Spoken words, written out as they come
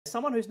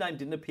Someone whose name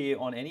didn't appear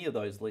on any of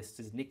those lists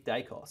is Nick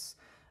Daicos.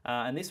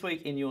 And this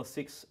week in your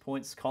 6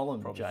 points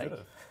column, Jake,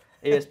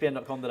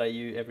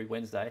 ESPN.com.au every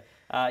Wednesday,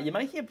 you're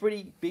making a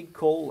pretty big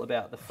call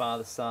about the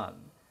father-son.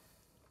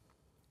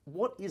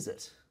 What is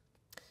it?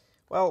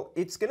 Well,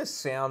 it's going to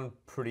sound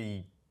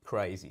pretty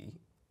crazy,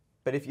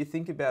 but if you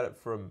think about it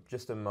for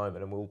just a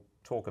moment, and we'll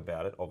talk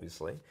about it,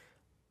 obviously,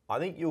 I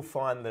think you'll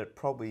find that it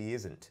probably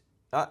isn't.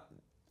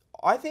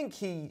 I think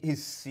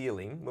his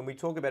ceiling, when we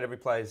talk about every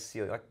player's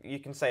ceiling, like you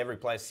can say every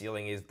player's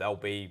ceiling is they'll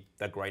be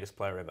the greatest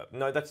player ever.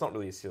 No, that's not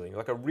really a ceiling.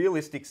 Like a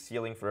realistic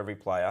ceiling for every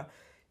player.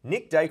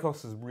 Nick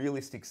Daicos'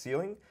 realistic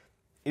ceiling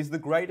is the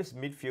greatest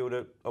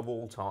midfielder of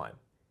all time.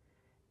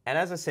 And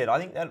as I said, I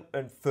think that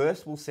at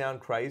first will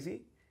sound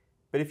crazy,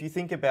 but if you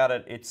think about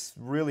it, it's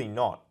really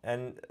not.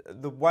 And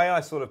the way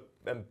I sort of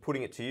am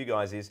putting it to you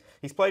guys is,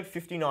 he's played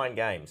 59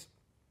 games.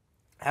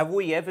 Have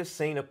we ever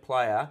seen a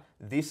player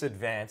this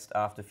advanced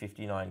after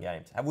 59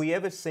 games? Have we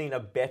ever seen a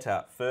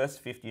better first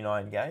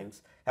 59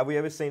 games? Have we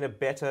ever seen a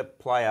better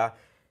player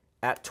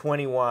at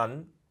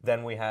 21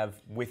 than we have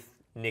with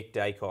Nick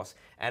Daicos?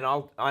 And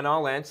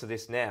I'll answer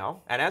this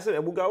now. And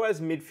we'll go as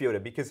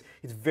midfielder, because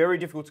it's very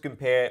difficult to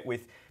compare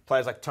with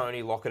players like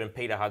Tony Lockett and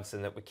Peter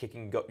Hudson that were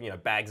kicking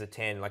bags of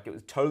 10. Like, it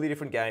was a totally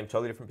different game,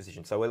 totally different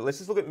position. So let's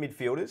just look at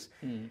midfielders.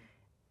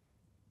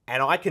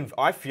 And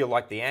I feel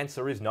like the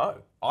answer is no.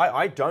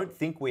 I don't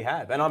think we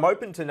have, and I'm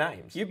open to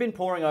names. You've been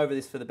poring over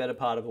this for the better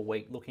part of a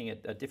week, looking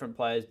at different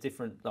players,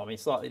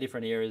 slightly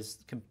different eras,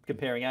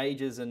 comparing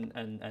ages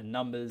and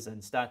numbers and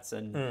stats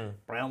and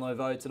Brownlow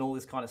votes and all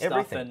this kind of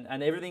stuff.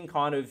 And everything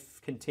kind of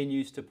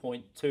continues to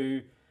point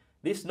to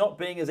this not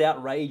being as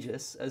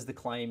outrageous as the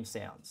claim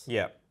sounds.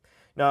 Yeah.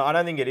 No, I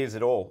don't think it is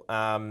at all.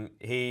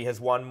 He has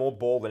won more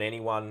ball than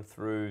anyone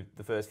through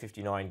the first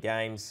 59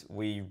 games.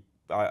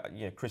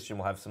 Christian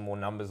will have some more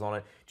numbers on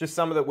it. Just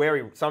some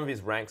of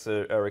his ranks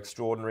are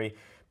extraordinary.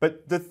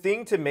 But the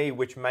thing to me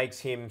which makes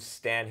him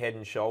stand head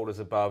and shoulders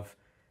above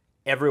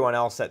everyone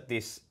else at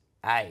this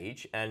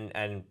age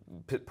and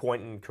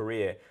point in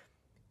career,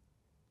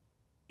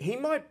 he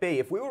might be,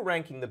 if we were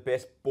ranking the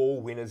best ball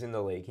winners in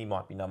the league, he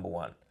might be number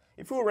one.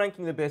 If we were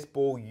ranking the best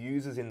ball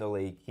users in the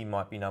league, he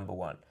might be number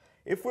one.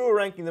 If we were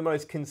ranking the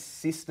most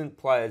consistent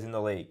players in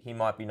the league, he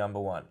might be number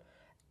one.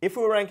 If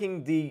we were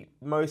ranking the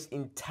most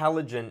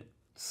intelligent,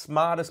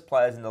 smartest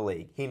players in the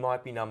league, he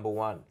might be number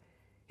one.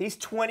 He's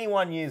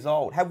 21 years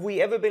old. Have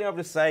we ever been able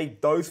to say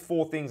those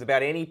four things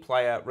about any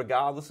player,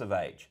 regardless of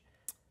age?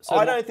 So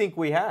I don't think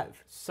we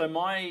have. So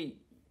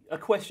a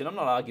question, I'm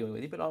not arguing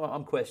with you, but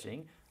I'm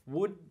questioning,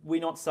 would we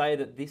not say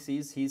that this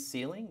is his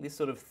ceiling? This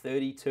sort of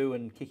 32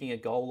 and kicking a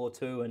goal or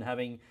two and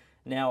having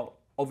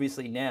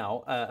obviously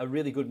a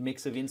really good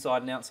mix of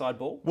inside and outside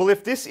ball? Well,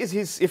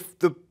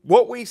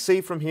 what we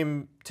see from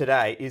him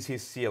today is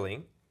his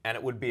ceiling, and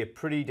it would be a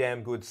pretty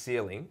damn good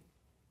ceiling,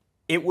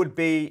 it would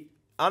be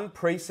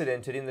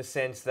unprecedented in the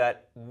sense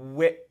that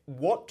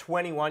what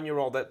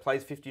 21-year-old that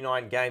plays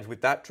 59 games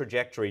with that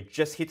trajectory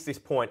just hits this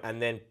point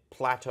and then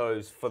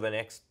plateaus for the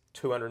next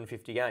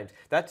 250 games?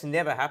 That's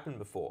never happened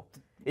before.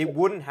 It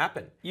wouldn't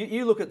happen.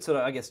 You look at sort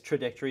of, I guess,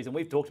 trajectories, and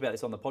we've talked about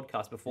this on the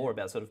podcast before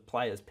about sort of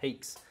players'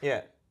 peaks.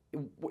 Yeah.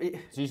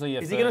 Is he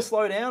going to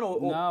slow down? Or?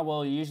 No,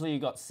 well, usually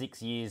you've got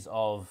 6 years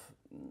of,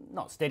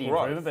 not steady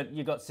improvement, but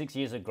you've got 6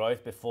 years of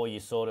growth before you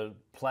sort of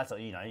plateau.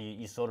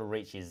 You sort of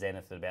reach your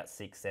zenith at about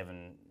 6,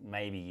 7,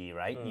 maybe year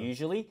 8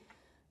 usually.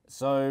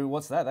 So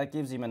what's that? That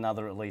gives him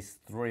another at least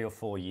 3 or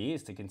 4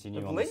 years to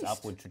continue on this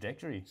upward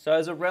trajectory. So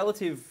as a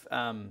relative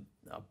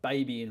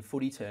baby in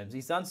footy terms,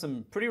 he's done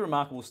some pretty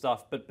remarkable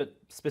stuff, but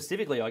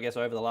specifically, I guess,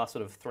 over the last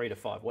sort of 3 to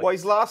 5 weeks. Well,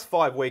 his last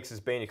 5 weeks has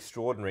been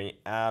extraordinary.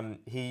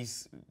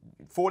 He's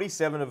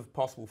 47 of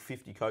possible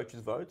 50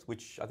 coaches' votes,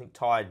 which I think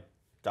tied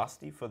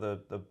Dusty for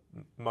the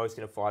most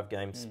in a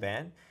 5-game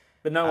span.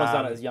 But no one's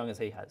done it as young as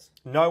he has.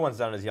 No one's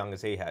done it as young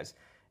as he has.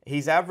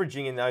 He's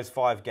averaging in those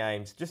 5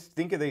 games, just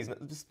think of these,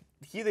 just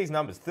hear these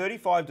numbers: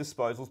 35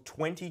 disposals,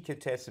 20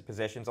 contested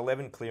possessions,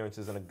 11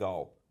 clearances and a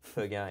goal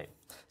per game.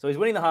 So he's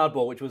winning the hard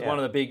ball, which was one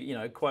of the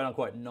big,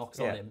 quote-unquote knocks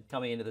on him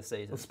coming into the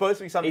season. It's supposed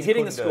to be something he's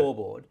hitting the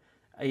scoreboard.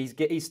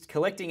 He's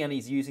collecting and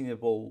he's using the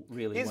ball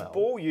really well. His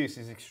ball use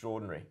is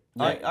extraordinary.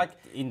 Yeah,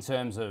 in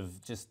terms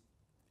of just,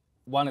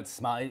 one, it's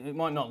smart. It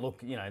might not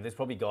look, there's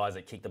probably guys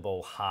that kick the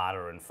ball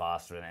harder and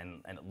faster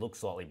and it looks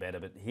slightly better,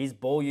 but his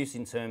ball use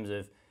in terms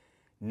of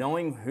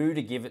knowing who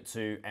to give it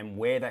to and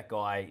where that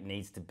guy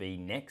needs to be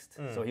next.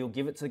 So he'll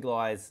give it to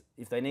guys,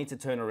 if they need to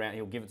turn around,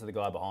 he'll give it to the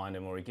guy behind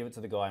him or he'll give it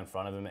to the guy in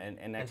front of him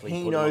and actually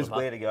he knows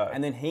where to go.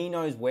 And then he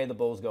knows where the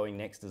ball's going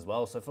next as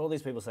well. So for all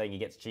these people saying he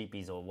gets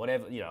cheapies or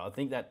whatever, I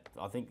think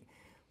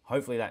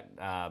hopefully that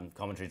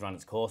commentary's run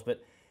its course,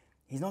 but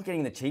he's not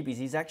getting the cheapies.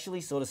 He's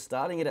actually sort of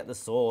starting it at the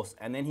source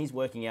and then he's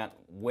working out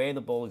where the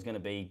ball is going to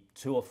be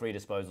 2 or 3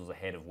 disposals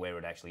ahead of where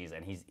it actually is,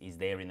 and he's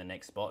there in the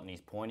next spot and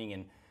he's pointing.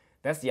 And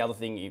that's the other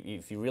thing,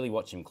 if you really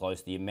watch him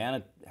close, the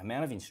amount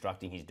of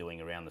instructing he's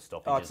doing around the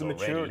stoppages already.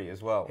 It's the maturity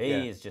as well.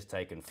 He has just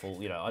taken full,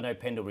 I know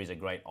Pendlebury's a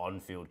great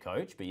on-field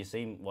coach, but you've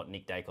seen what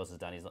Nick Daicos has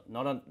done. He's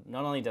not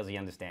only does he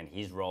understand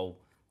his role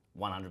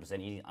 100%.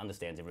 He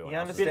understands everyone He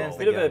else's understands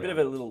role. the Bit of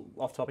a little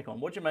off topic on.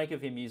 What do you make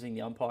of him using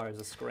the umpire as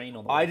a screen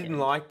on the I weekend? didn't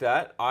like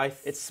that.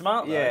 It's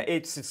smart, though. Yeah,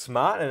 it's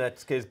smart, and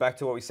it goes back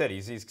to what we said.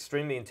 He's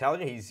extremely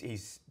intelligent.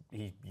 He's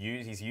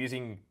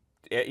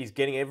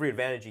getting every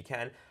advantage he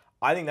can.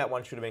 I think that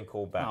one should have been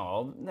called back.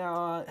 Oh,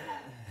 no,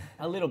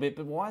 a little bit,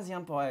 but why is the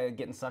umpire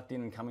getting sucked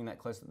in and coming that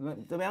close?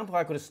 The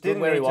umpire could have stood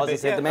where he was and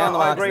said, the man on the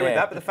I mark's agree with there.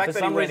 that, but the fact For that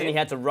some he went reason in- he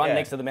had to run Yeah.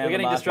 next to the man We're on the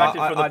getting mark.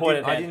 distracted from the point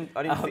at I hand.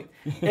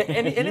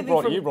 didn't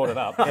think. You brought it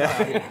up.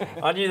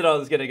 I knew that I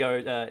was going to go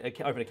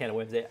open a can of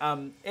worms there.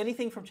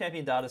 Anything from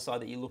Champion Data's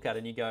side that you look at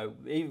and you go,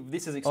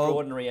 this is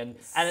extraordinary, and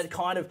it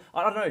kind of,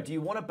 I don't know, do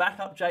you want to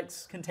back up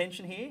Jake's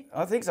contention here?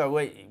 I think so.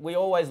 We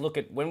always look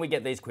at, when we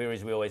get these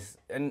queries, we always,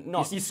 and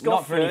not, You not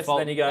scoff for any first, fault,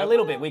 then you go, a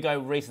little bit, we go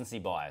recency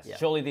bias. Yeah.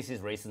 Surely this is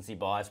recency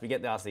bias. We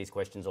get asked these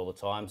questions all the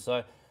time.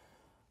 So,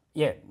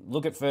 yeah,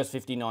 look at first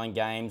 59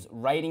 games.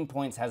 Rating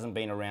points hasn't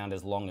been around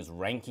as long as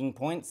ranking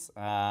points.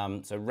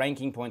 So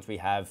ranking points we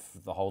have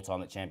the whole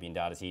time that Champion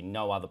Data's here.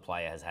 No other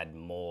player has had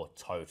more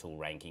total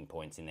ranking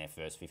points in their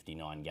first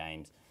 59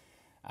 games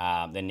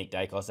than Nick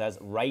Daicos has.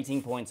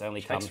 Rating points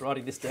only come... Jake's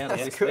writing this down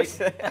as we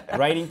speak.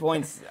 Rating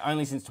points,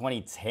 only since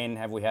 2010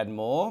 have we had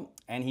more,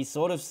 and he's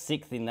sort of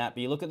 6th in that.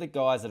 But you look at the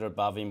guys that are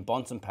above him.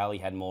 Bontempelli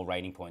had more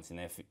rating points in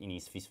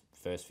his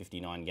first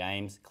 59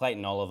 games.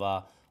 Clayton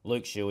Oliver,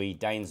 Luke Shuey,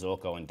 Dane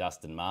Zorko, and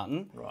Dustin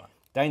Martin. Right.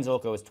 Dane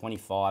Zorko was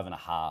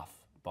 25.5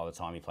 by the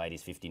time he played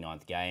his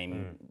 59th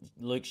game.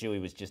 Luke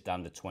Shuey was just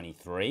under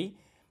 23.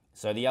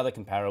 So the other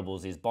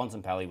comparables is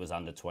Bontempelli was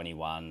under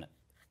 21.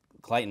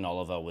 Clayton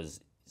Oliver was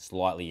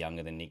slightly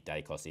younger than Nick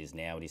Daicos is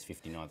now at his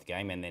 59th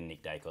game, and then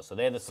Nick Daicos. So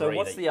they're the three. So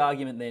what's the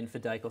argument then for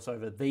Daicos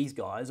over these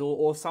guys,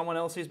 or someone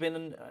else who's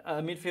been a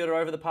midfielder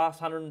over the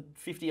past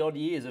 150 odd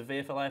years of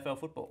VFL AFL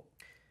football?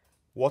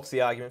 What's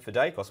the argument for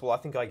Daicos? Well, I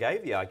think I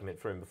gave the argument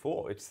for him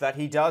before. It's that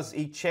he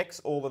checks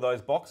all of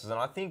those boxes. And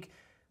I think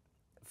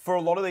for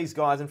a lot of these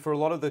guys and for a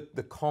lot of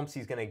the comps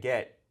he's going to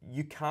get,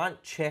 you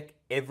can't check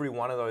every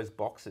one of those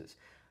boxes.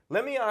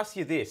 Let me ask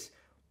you this.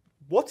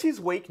 What's his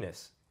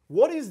weakness?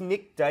 What is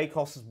Nick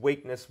Daicos'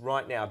 weakness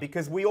right now?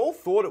 Because we all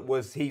thought it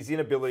was his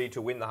inability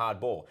to win the hard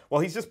ball.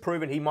 Well, he's just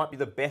proven he might be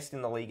the best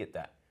in the league at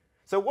that.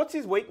 So what's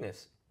his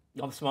weakness?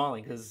 I'm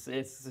smiling because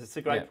it's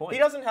a great point. He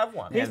doesn't have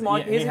one. He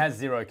has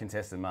 0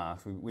 contested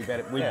marks. We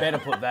better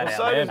put that out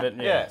so there. Does,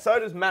 But yeah. so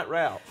does Matt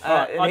Rao.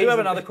 I do have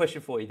another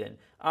question for you then.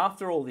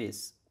 After all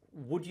this,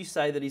 would you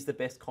say that he's the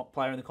best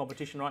player in the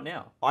competition right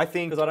now? I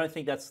think... Because I don't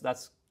think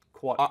that's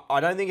quite... I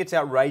don't think it's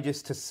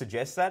outrageous to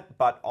suggest that,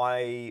 but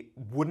I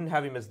wouldn't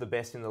have him as the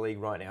best in the league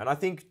right now. And I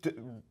think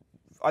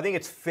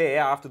it's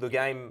fair, after the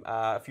game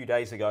a few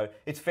days ago,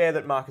 it's fair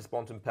that Marcus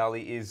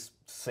Bontempelli is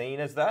seen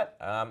as that.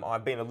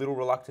 I've been a little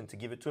reluctant to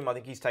give it to him. I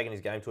think he's taken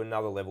his game to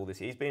another level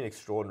this year. He's been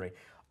extraordinary.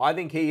 I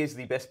think he is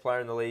the best player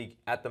in the league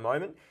at the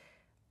moment.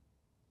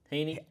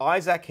 Heaney?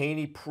 Isaac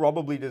Heaney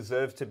probably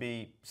deserves to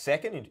be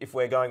second if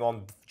we're going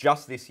on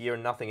just this year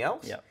and nothing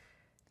else. Yeah.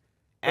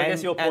 I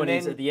guess your point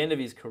is at the end of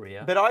his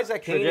career. But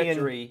Isaac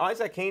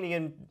Heaney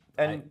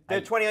and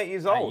they're 28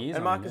 years old,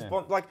 and Marcus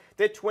Bont, like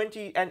they're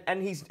 20,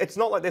 and he's. It's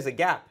not like there's a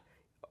gap.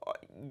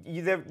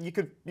 You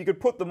could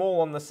put them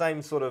all on the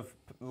same sort of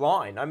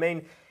line. I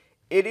mean,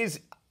 it is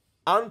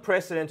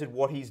unprecedented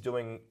what he's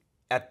doing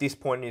at this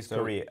point in his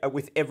career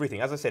with everything.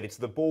 As I said, it's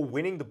the ball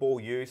winning, the ball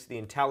use, the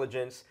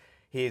intelligence,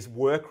 his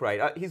work rate.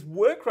 His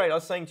work rate. I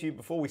was saying to you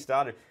before we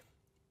started.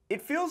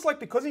 It feels like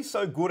because he's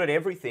so good at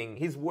everything,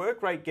 his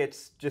work rate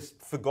gets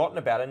just forgotten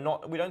about and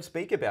we don't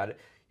speak about it.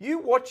 You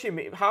watch him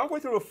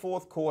halfway through a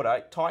fourth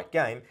quarter, tight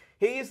game,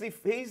 he's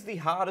the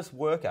hardest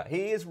worker.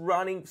 He is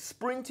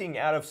sprinting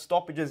out of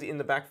stoppages in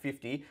the back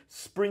 50,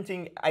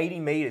 sprinting 80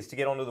 metres to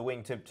get onto the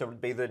wing to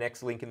be the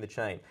next link in the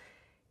chain.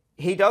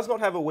 He does not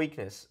have a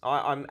weakness.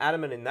 I'm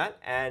adamant in that,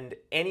 and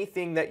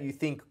anything that you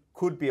think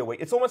could be a weak.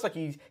 It's almost like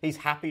he's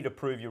happy to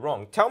prove you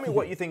wrong. Tell me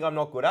what you think I'm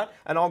not good at,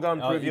 and I'll go and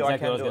prove you I can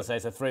do it. Exactly what I was going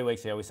to say. So 3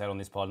 weeks ago, we sat on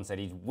this pod and said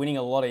he's winning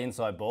a lot of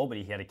inside ball, but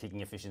he had a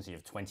kicking efficiency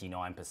of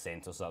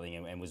 29% or something,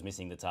 and was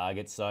missing the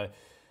target. So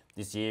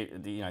this year,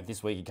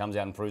 this week he comes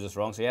out and proves us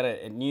wrong. So he had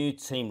a new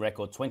team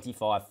record,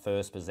 25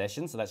 first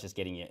possessions. So that's just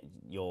getting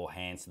your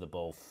hands to the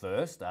ball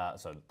first.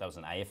 So that was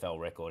an AFL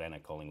record and a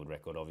Collingwood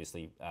record,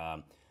 obviously,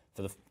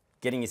 for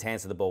getting his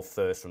hands to the ball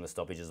first from the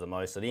stoppages the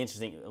most. So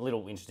a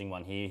little interesting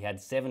one here. He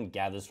had 7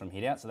 gathers from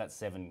hitouts, so that's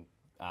 7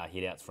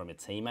 hitouts from a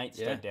teammate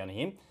straight down to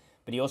him.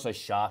 But he also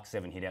sharked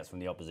 7 hitouts from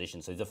the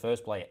opposition. So he's the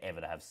first player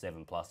ever to have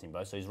 7+ in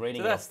both. So he's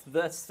reading. So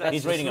that's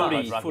he's reading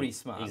footy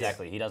smart.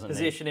 Exactly. He doesn't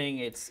positioning.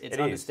 It's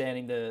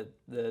understanding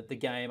the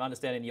game,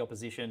 understanding the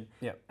opposition.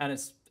 Yeah. And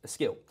it's a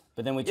skill.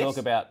 But then we talk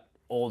about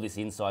all this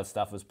inside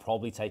stuff was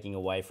probably taking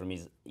away from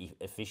his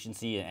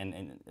efficiency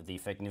and the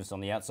effectiveness on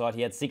the outside.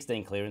 He had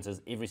 16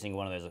 clearances. Every single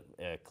one of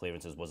those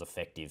clearances was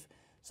effective.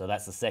 So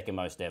that's the second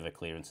most ever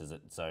clearances.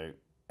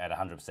 At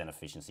 100%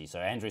 efficiency. So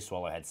Andrew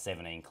Swallow had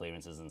 17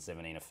 clearances and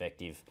 17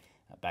 effective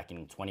back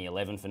in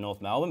 2011 for North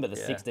Melbourne, but the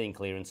 16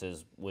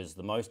 clearances was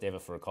the most ever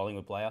for a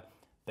Collingwood player.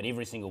 But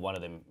every single one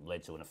of them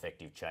led to an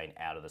effective chain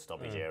out of the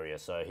stoppage area.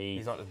 So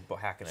he's not just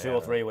hacking it 2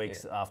 or 3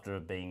 weeks after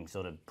being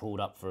sort of pulled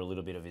up for a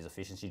little bit of his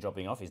efficiency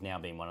dropping off, he's now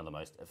been one of the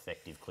most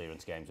effective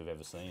clearance games we've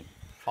ever seen.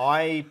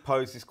 I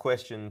posed this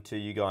question to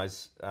you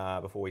guys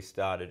before we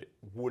started.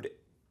 Would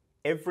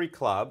every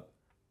club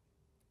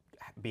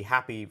be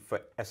happy for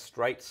a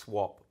straight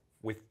swap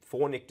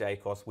for Nick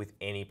Daicos with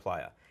any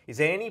player? Is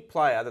there any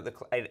player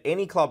that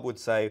any club would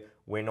say,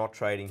 we're not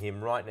trading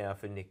him right now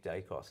for Nick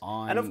Daicos?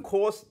 And of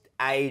course,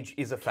 age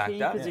is a factor.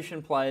 Key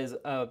position players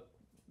are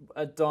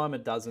a dime a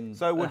dozen.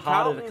 So would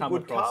harder to come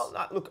across.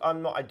 Look,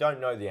 I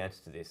don't know the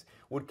answer to this.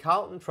 Would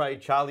Carlton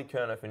trade Charlie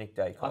Kerner for Nick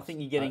Daicos? I think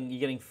you're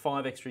getting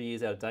 5 extra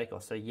years out of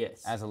Daicos. So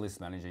yes. As a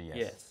list manager, yes.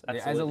 Yes,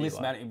 As a list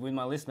with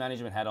my list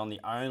management hat on, the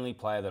only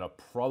player that I'm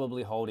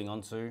probably holding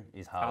on to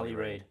is Harley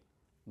Reid.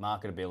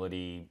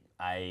 Marketability,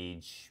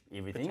 age,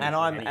 everything.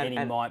 And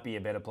he might be a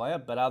better player,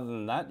 but other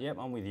than that, yep,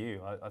 I'm with you.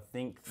 I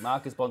think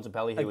Marcus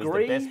Bontempelli, who was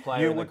the best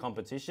player in the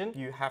competition,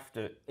 you have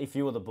to. If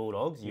you were the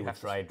Bulldogs, you would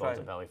trade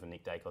Bontempelli for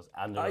Nick Daicos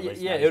under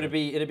it'd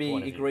be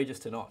egregious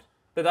to not.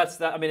 But that's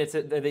that. I mean,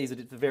 these are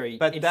very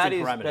interesting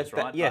parameters,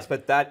 right? Yes,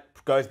 but that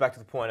goes back to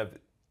the point of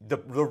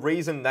the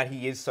reason that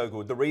he is so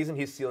good, the reason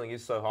his ceiling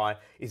is so high,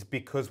 is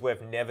because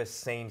we've never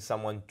seen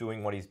someone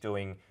doing what he's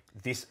doing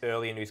this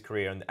early in his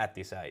career and at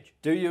this age.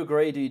 Do you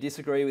agree? Do you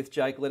disagree with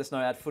Jake? Let us know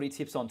at Footy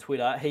Tips on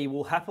Twitter. He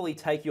will happily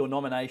take your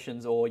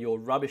nominations or your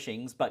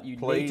rubbishings, but you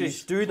need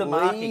to do the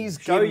marking.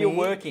 Show you're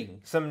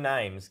working. Some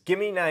names. Give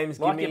me names.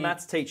 Like your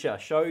maths teacher.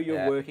 Show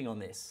you're working on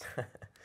this.